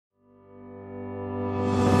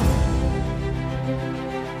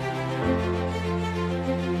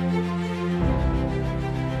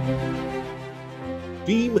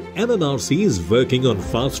NNRC is working on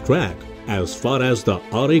fast track as far as the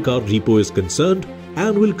Aarey car depot is concerned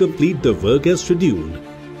and will complete the work as scheduled.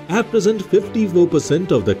 At present,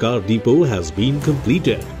 54% of the car depot has been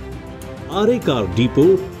completed. Aarey car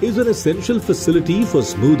depot is an essential facility for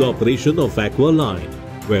smooth operation of Aqua line,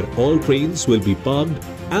 where all trains will be parked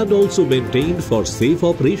and also maintained for safe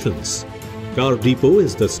operations. Car depot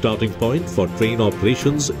is the starting point for train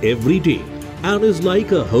operations every day and is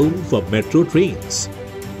like a home for metro trains.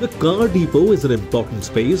 The car depot is an important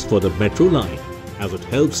space for the metro line as it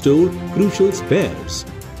helps store crucial spares.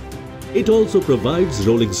 It also provides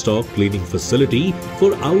rolling stock cleaning facility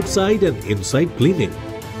for outside and inside cleaning.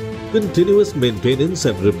 Continuous maintenance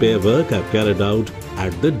and repair work are carried out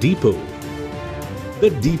at the depot. The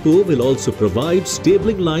depot will also provide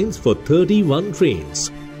stabling lines for 31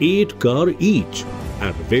 trains, 8 cars each,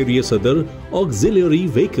 and various other auxiliary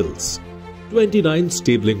vehicles. 29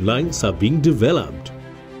 stabling lines are being developed.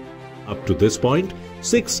 Up to this point,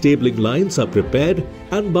 6 stabling lines are prepared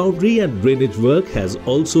and boundary and drainage work has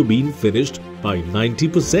also been finished by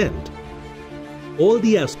 90%. All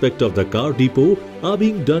the aspects of the car depot are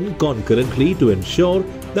being done concurrently to ensure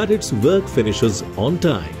that its work finishes on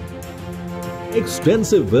time.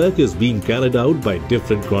 Extensive work is being carried out by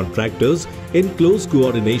different contractors in close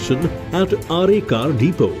coordination at Aarey car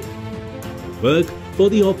depot. Work for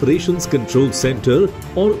the Operations Control Center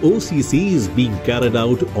or OCC is being carried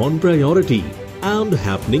out on priority and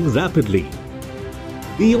happening rapidly.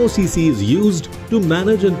 The OCC is used to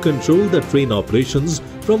manage and control the train operations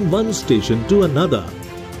from one station to another.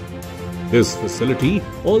 This facility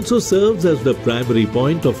also serves as the primary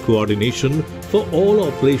point of coordination for all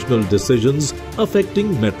operational decisions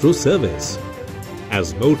affecting metro service.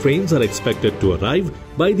 As more trains are expected to arrive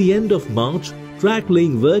by the end of March, track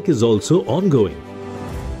laying work is also ongoing.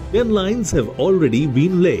 10 lines have already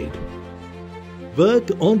been laid.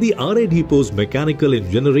 Work on the Aarey depot's mechanical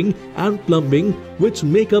engineering and plumbing, which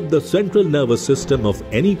make up the central nervous system of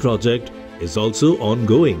any project, is also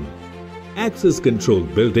ongoing. Access control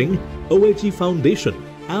building, OHE foundation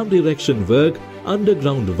and erection work,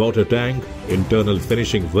 underground water tank, internal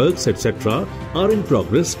finishing works, etc. are in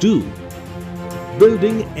progress too.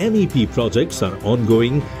 Building MEP projects are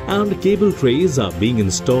ongoing and cable trays are being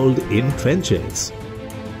installed in trenches.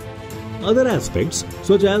 Other aspects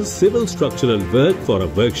such as civil structural work for a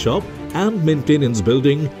workshop and maintenance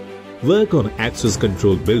building, work on access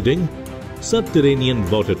control building, subterranean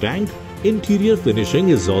water tank, interior finishing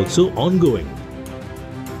is also ongoing.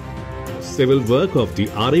 Civil work of the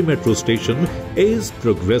Aarey metro station is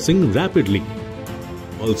progressing rapidly.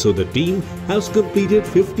 Also, the team has completed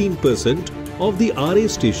 15% of the Aarey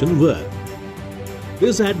station work.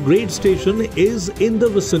 This at-grade station is in the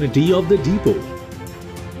vicinity of the depot.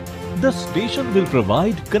 The station will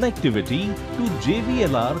provide connectivity to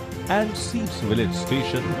JVLR and Seeps Village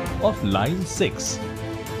station of Line 6.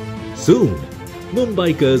 Soon,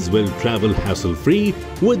 Mumbaikars will travel hassle-free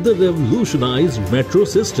with the revolutionized metro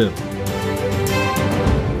system.